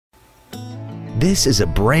This is a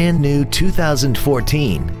brand new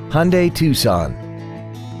 2014 Hyundai Tucson.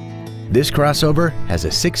 This crossover has a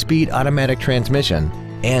 6-speed automatic transmission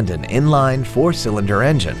and an inline 4-cylinder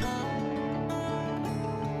engine.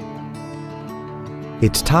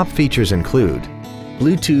 Its top features include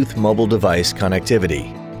Bluetooth mobile device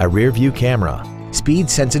connectivity, a rear-view camera,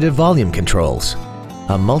 speed-sensitive volume controls,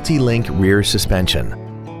 a multi-link rear suspension,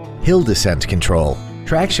 hill descent control,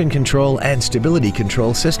 traction control and stability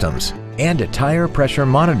control systems, and a tire pressure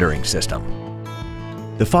monitoring system.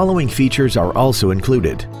 The following features are also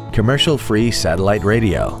included: commercial-free satellite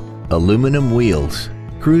radio, aluminum wheels,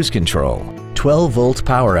 cruise control, 12-volt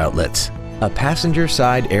power outlets, a passenger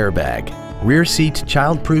side airbag, rear seat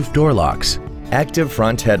child-proof door locks, active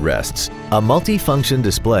front headrests, a multi-function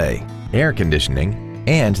display, air conditioning,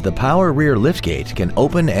 and the power rear liftgate can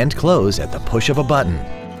open and close at the push of a button.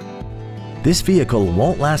 This vehicle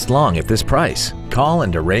won't last long at this price. Call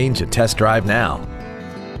and arrange a test drive now.